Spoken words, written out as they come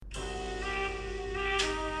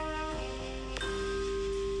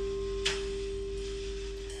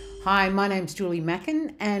Hi, my name's Julie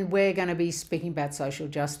Mackin, and we're going to be speaking about social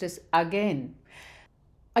justice again.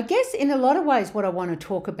 I guess in a lot of ways what I want to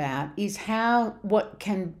talk about is how what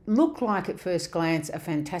can look like at first glance a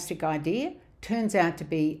fantastic idea turns out to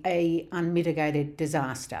be a unmitigated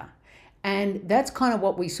disaster. And that's kind of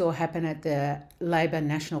what we saw happen at the Labor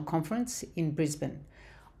National Conference in Brisbane.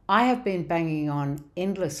 I have been banging on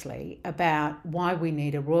endlessly about why we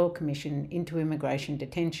need a Royal Commission into immigration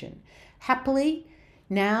detention. Happily,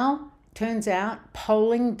 now, turns out,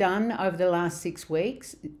 polling done over the last 6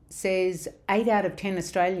 weeks says 8 out of 10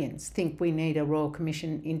 Australians think we need a Royal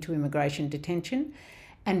Commission into immigration detention,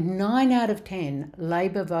 and 9 out of 10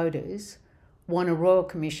 Labor voters want a Royal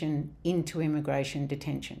Commission into immigration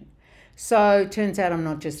detention. So, turns out I'm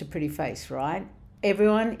not just a pretty face, right?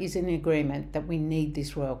 Everyone is in agreement that we need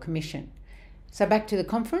this Royal Commission. So back to the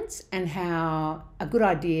conference and how a good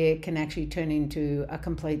idea can actually turn into a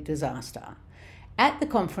complete disaster. At the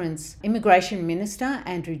conference, Immigration Minister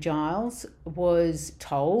Andrew Giles was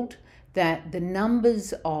told that the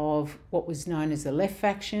numbers of what was known as the Left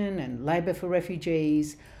Faction and Labor for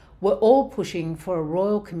Refugees were all pushing for a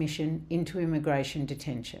Royal Commission into immigration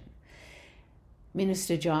detention.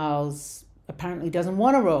 Minister Giles apparently doesn't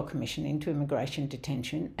want a Royal Commission into immigration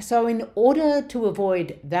detention. So in order to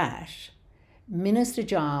avoid that, Minister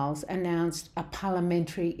Giles announced a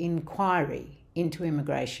parliamentary inquiry into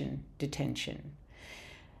immigration detention.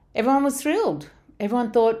 Everyone was thrilled.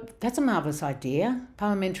 Everyone thought, that's a marvellous idea.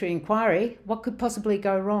 Parliamentary inquiry, what could possibly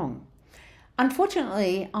go wrong?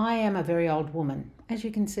 Unfortunately, I am a very old woman, as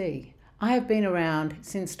you can see. I have been around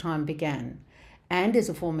since time began. And as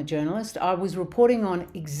a former journalist, I was reporting on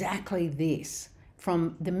exactly this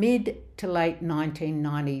from the mid to late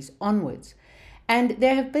 1990s onwards. And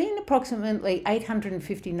there have been approximately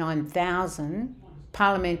 859,000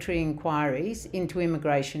 parliamentary inquiries into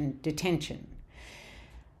immigration detention.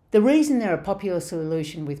 The reason they're a popular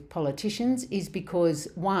solution with politicians is because,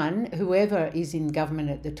 one, whoever is in government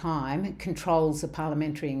at the time controls the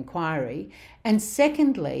parliamentary inquiry, and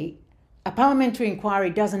secondly, a parliamentary inquiry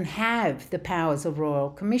doesn't have the powers of Royal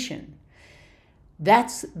Commission.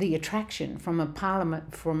 That's the attraction from a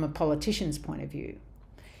politician's point of view.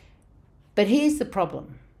 But here's the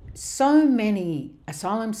problem. So many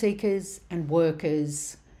asylum seekers and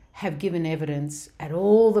workers have given evidence at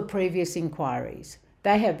all the previous inquiries.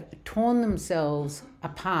 They have torn themselves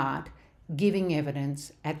apart giving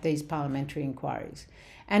evidence at these parliamentary inquiries.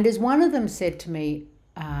 And as one of them said to me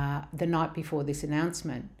the night before this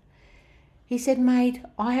announcement, he said, mate,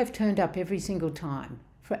 I have turned up every single time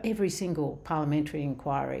for every single parliamentary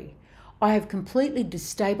inquiry. I have completely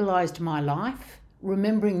destabilised my life,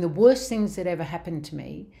 remembering the worst things that ever happened to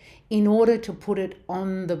me in order to put it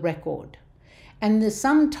on the record. And the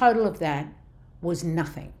sum total of that was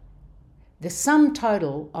nothing. The sum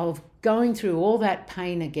total of going through all that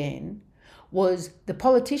pain again was the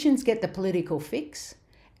politicians get the political fix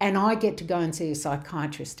and I get to go and see a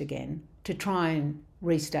psychiatrist again to try and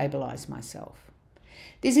restabilise myself.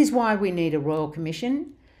 This is why we need a Royal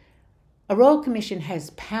Commission. A Royal Commission has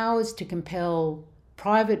powers to compel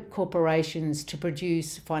private corporations to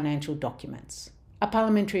produce financial documents. A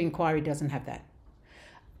parliamentary inquiry doesn't have that.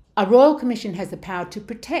 A Royal Commission has the power to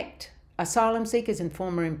protect asylum seekers and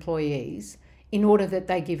former employees in order that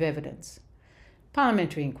they give evidence.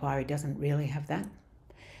 Parliamentary inquiry doesn't really have that.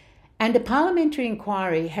 And a parliamentary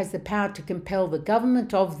inquiry has the power to compel the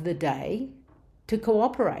government of the day to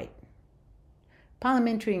cooperate.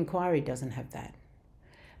 Parliamentary inquiry doesn't have that.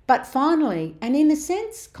 But finally, and in a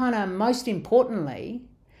sense, kind of most importantly,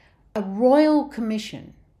 a Royal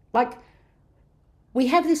Commission. Like, we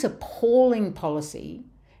have this appalling policy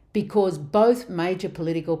because both major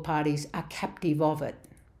political parties are captive of it.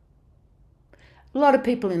 A lot of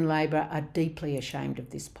people in Labor are deeply ashamed of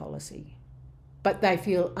this policy, but they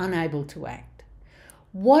feel unable to act.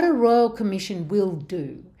 What a Royal Commission will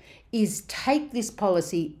do is take this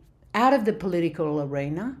policy out of the political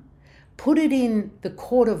arena, put it in the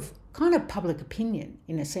court of kind of public opinion,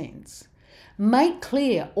 in a sense, make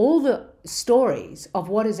clear all the stories of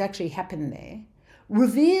what has actually happened there,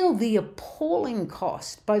 reveal the appalling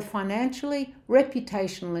cost, both financially,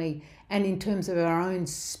 reputationally, and in terms of our own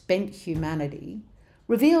spent humanity,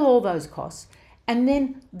 reveal all those costs, and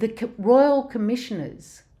then the Royal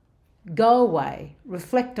Commissioners go away,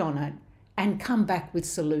 reflect on it, and come back with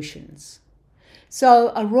solutions.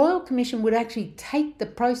 So a Royal Commission would actually take the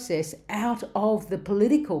process out of the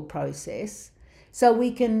political process so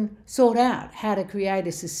we can sort out how to create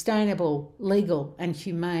a sustainable, legal and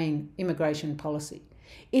humane immigration policy.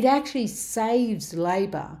 It actually saves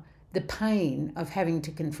Labor the pain of having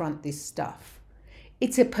to confront this stuff.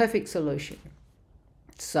 It's a perfect solution.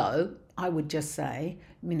 So I would just say,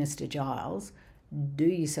 Minister Giles, do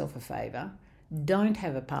yourself a favour, don't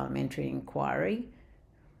have a parliamentary inquiry,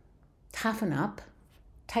 toughen up,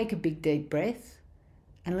 take a big deep breath,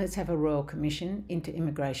 and let's have a royal commission into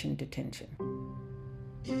immigration detention.